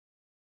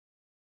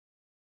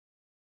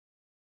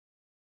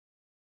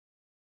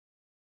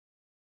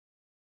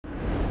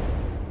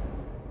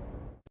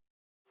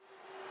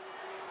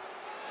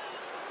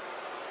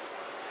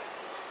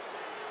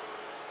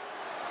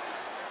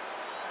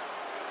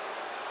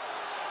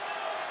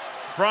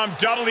From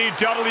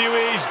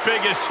WWE's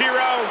biggest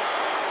hero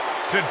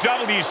to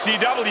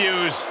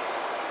WCW's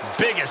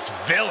biggest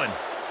villain.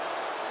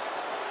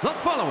 The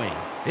following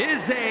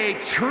is a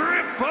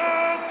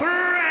triple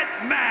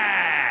threat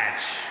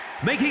match.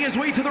 Making his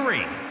way to the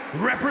ring,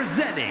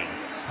 representing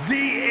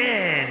the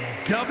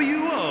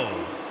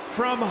NWO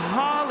from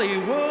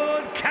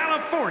Hollywood,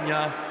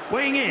 California,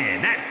 weighing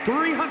in at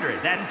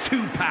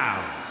 302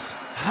 pounds,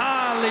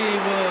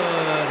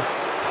 Hollywood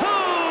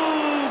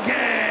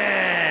Hogan.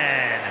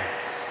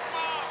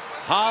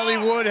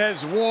 Hollywood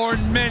has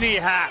worn many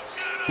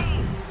hats.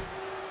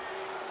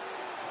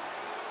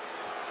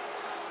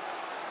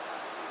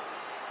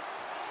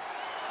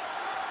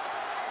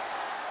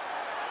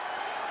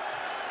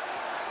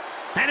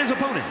 And his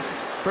opponents,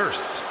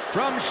 first,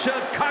 from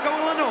Chicago,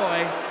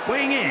 Illinois,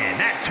 weighing in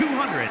at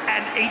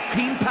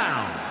 218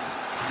 pounds,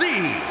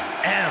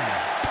 CM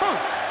Punk.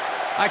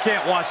 I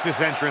can't watch this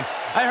entrance.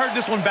 I heard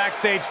this one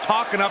backstage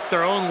talking up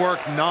their own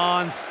work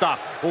non-stop.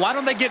 Well, why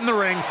don't they get in the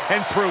ring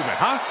and prove it,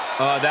 huh?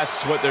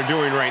 That's what they're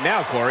doing right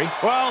now, Corey.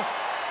 Well,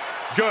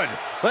 good.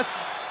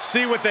 Let's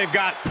see what they've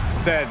got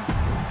then.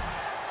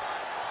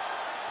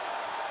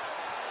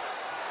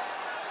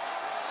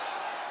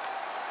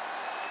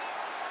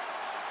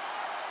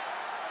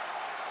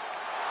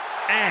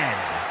 And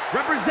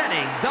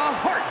representing the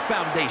Hart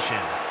Foundation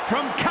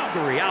from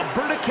Calgary,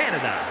 Alberta,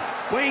 Canada,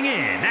 weighing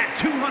in at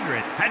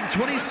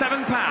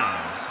 227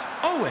 pounds,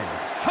 Owen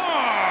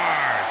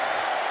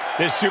Hart.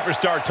 This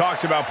superstar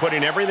talks about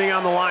putting everything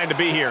on the line to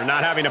be here,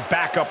 not having a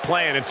backup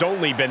plan. It's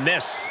only been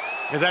this.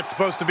 Is that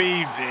supposed to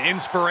be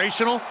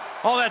inspirational?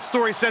 All that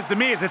story says to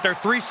me is that they're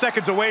 3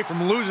 seconds away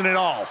from losing it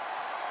all.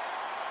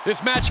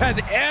 This match has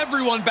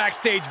everyone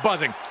backstage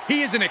buzzing.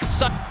 He is an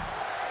exciting...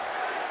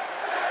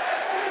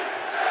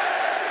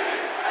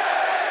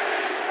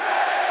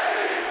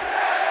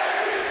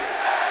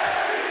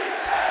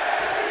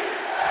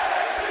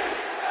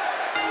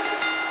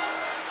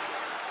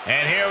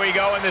 And here we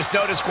go in this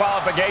no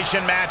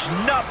disqualification match.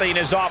 Nothing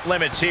is off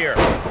limits here.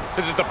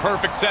 This is the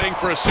perfect setting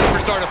for a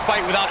superstar to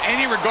fight without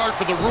any regard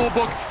for the rule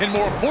book and,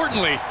 more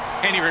importantly,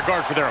 any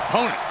regard for their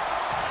opponent.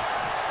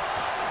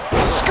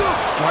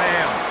 Scoop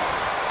slam.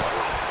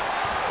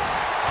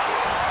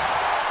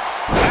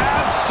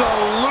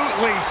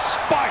 Absolutely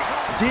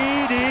spiked.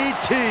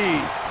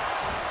 DDT.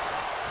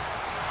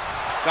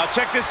 Now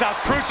check this out.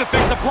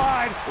 Crucifix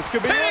applied. This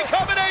could be a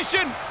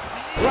combination.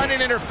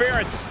 Running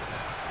interference.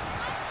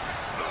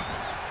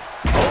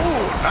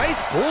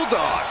 Nice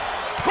bulldog.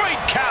 Great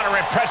counter.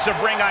 Impressive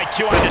ring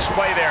IQ on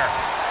display there.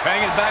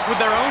 Bang it back with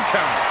their own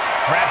counter.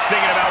 Perhaps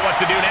thinking about what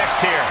to do next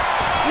here.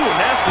 Ooh,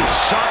 nasty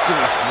shot to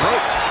the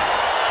throat.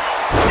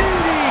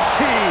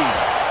 DDT.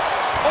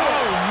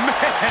 Oh,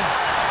 man.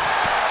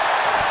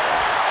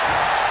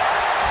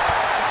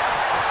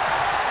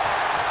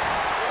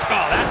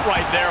 Oh, that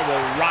right there will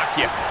rock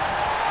you.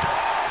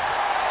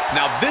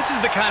 Now, this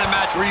is the kind of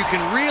match where you can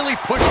really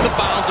push the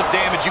bounds of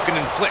damage you can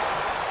inflict.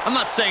 I'm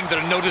not saying that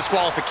a no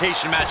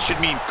disqualification match should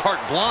mean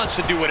carte blanche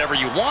to do whatever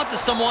you want to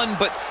someone,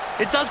 but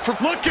it does...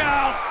 Look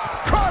out!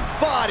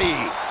 Crossbody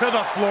To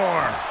the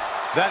floor.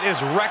 That is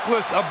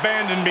reckless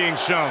abandon being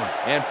shown.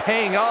 and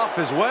paying off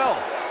as well.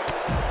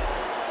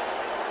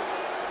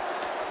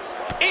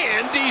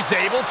 And he's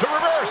able to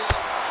reverse.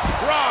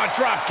 Raw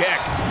drop kick.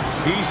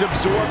 He's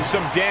absorbed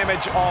some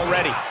damage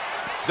already.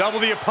 Double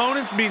the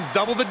opponents means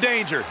double the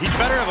danger. He'd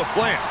better have a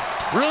plan.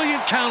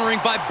 Brilliant countering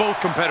by both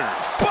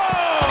competitors.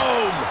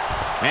 Boom!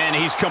 And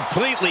he's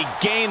completely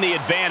gained the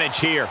advantage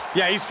here.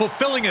 Yeah, he's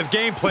fulfilling his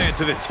game plan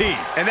to the T.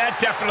 And that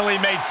definitely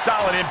made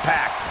solid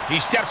impact. He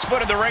steps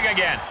foot in the ring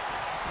again.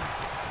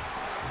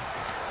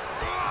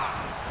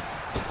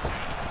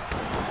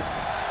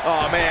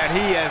 Oh, man,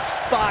 he has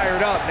fired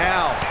up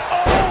now.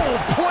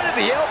 Oh, point of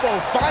the elbow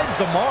finds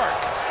the mark.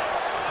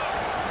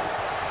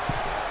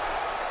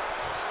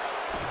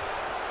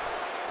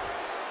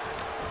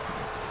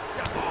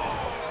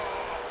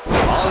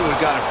 Hollywood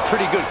got a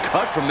pretty good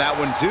cut from that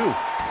one, too.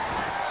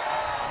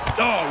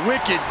 Oh,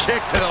 wicked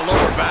kick to the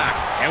lower back.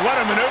 And what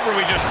a maneuver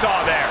we just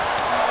saw there.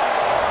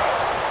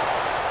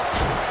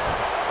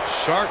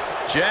 Sharp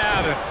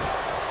jab.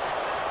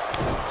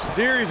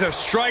 Series of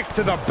strikes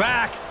to the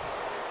back.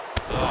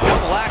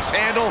 Double axe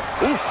handle.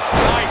 Oof.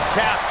 Nice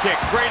calf kick.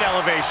 Great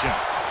elevation.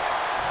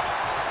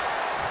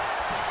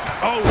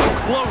 Oh,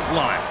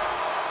 clothesline.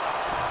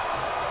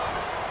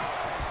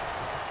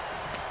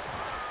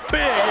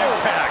 Big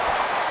impact.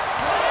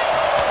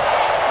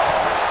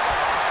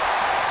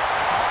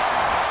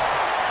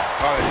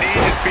 Oh, the knee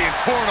is being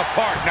torn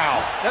apart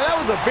now. Now, that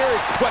was a very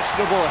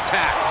questionable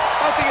attack.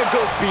 I don't think it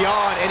goes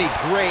beyond any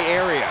gray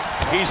area.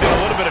 He's in a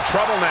little bit of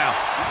trouble now.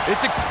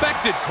 It's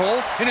expected,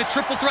 Cole. In a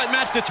triple threat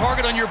match, the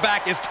target on your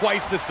back is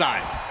twice the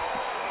size.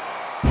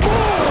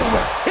 Boom!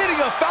 Hitting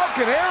a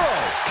Falcon Arrow.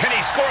 Can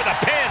he score the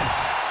pin?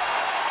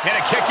 And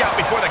a kick out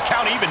before the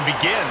count even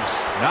begins.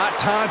 Not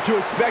time to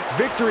expect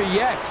victory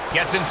yet.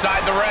 Gets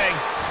inside the ring.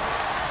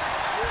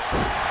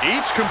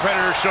 Each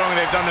competitor showing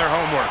they've done their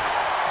homework.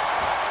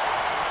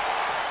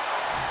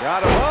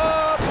 Got him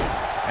up.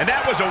 And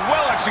that was a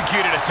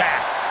well-executed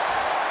attack.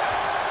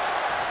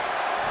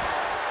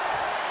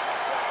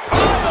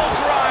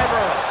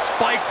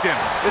 spiked him.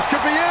 This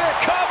could be it.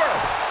 Cover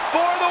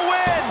for the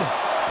win.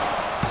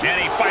 And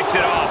he fights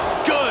it off.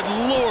 Good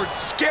Lord,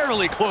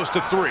 scarily close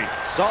to 3.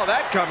 Saw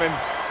that coming.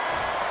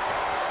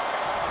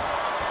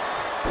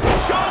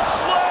 Choke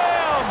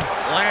slam.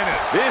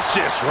 Landed.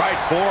 Vicious right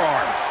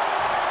forearm.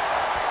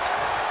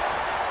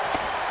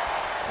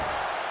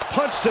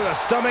 Punch to the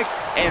stomach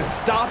and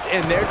stopped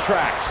in their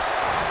tracks.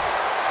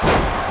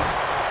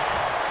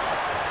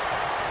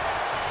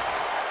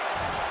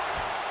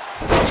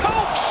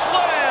 Choke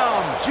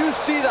slam. Did you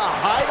see the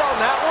height on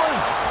that one?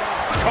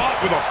 Caught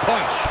with a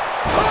punch.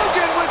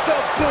 Hogan with the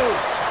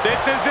boot.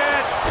 This is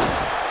it.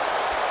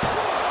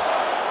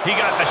 He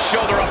got the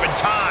shoulder up in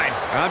time.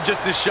 I'm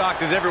just as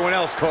shocked as everyone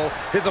else, Cole,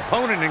 his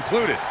opponent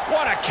included.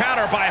 What a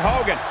counter by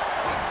Hogan.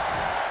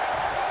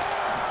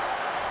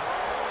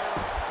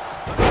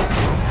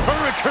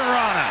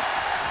 Hurricanrana.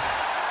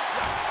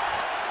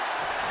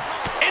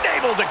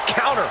 Unable to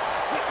counter.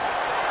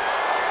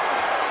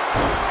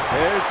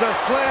 There's a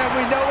slam.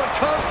 We know what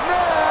comes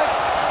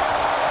next.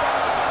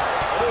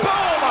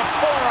 Boom, a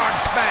forearm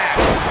smash.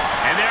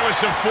 And there was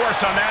some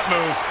force on that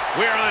move.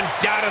 We're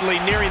undoubtedly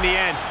nearing the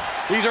end.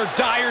 These are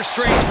dire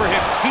straits for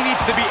him. He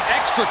needs to be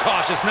extra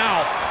cautious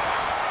now.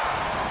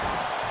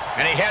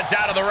 And he heads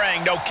out of the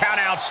ring. No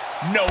countouts,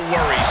 no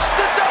worries.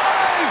 The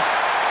dive!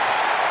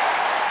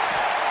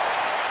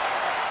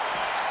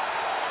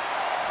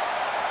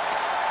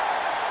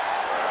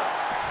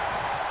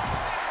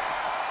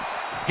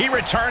 He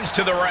returns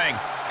to the ring.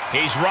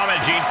 He's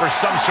rummaging for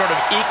some sort of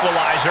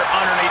equalizer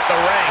underneath the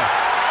ring.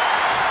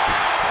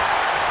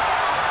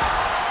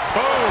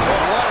 Boom,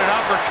 what an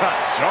uppercut.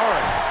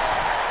 Jarring.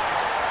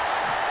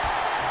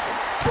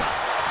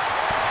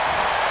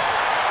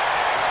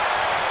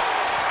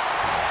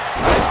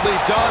 Nicely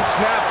done,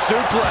 snap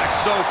suplex.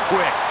 So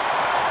quick.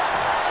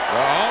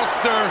 The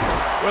Hulkster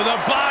with a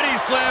body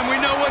slam. We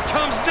know what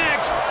comes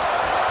next.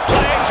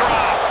 Leg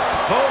drop.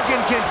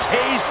 Hogan can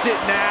taste it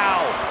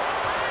now.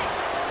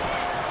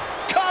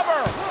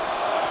 Cover.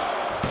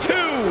 2.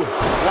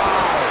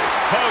 Wow.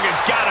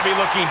 Hogan's got to be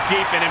looking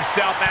deep in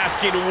himself,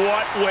 asking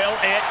what will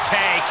it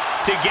take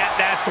to get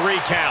that 3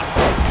 count.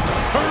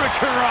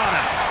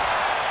 Hurricanrana.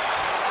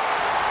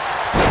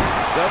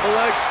 Double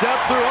leg step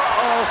through.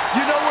 Uh-oh.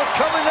 You know what's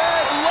coming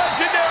next.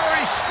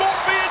 Legendary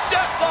Scorpion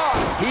Deathlock.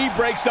 He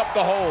breaks up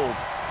the hold.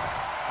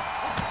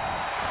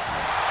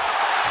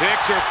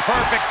 Picture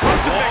perfect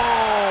crucifix.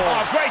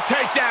 Oh, great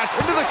takedown.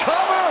 Into the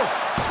cover.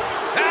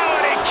 Now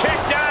and he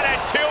kicked out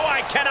at 2.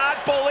 I cannot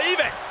believe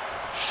it.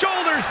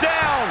 Shoulders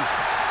down.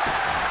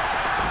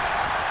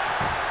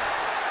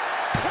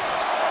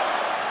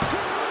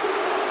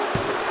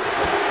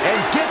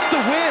 And gets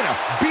the win,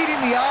 beating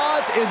the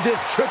odds in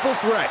this triple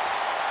threat.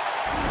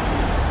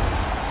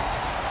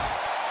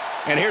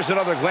 And here's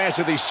another glance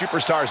at these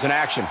superstars in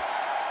action.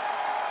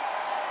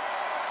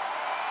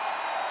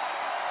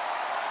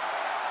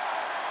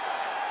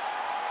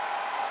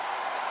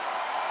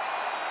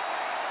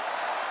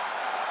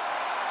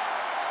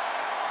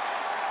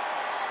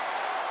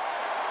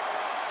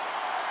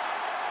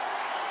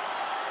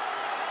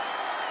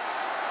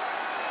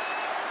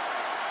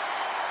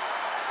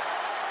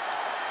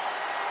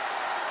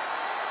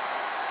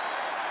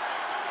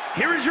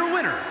 Here is your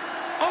winner,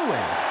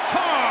 Owen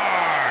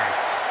Hart.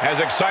 As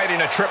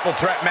exciting a triple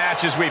threat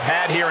match as we've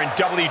had here in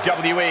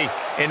WWE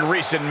in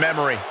recent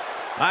memory.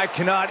 I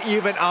cannot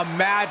even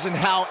imagine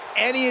how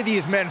any of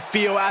these men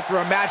feel after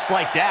a match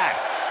like that.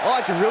 All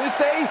I can really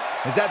say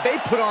is that they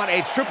put on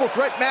a triple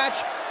threat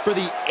match for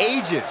the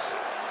ages.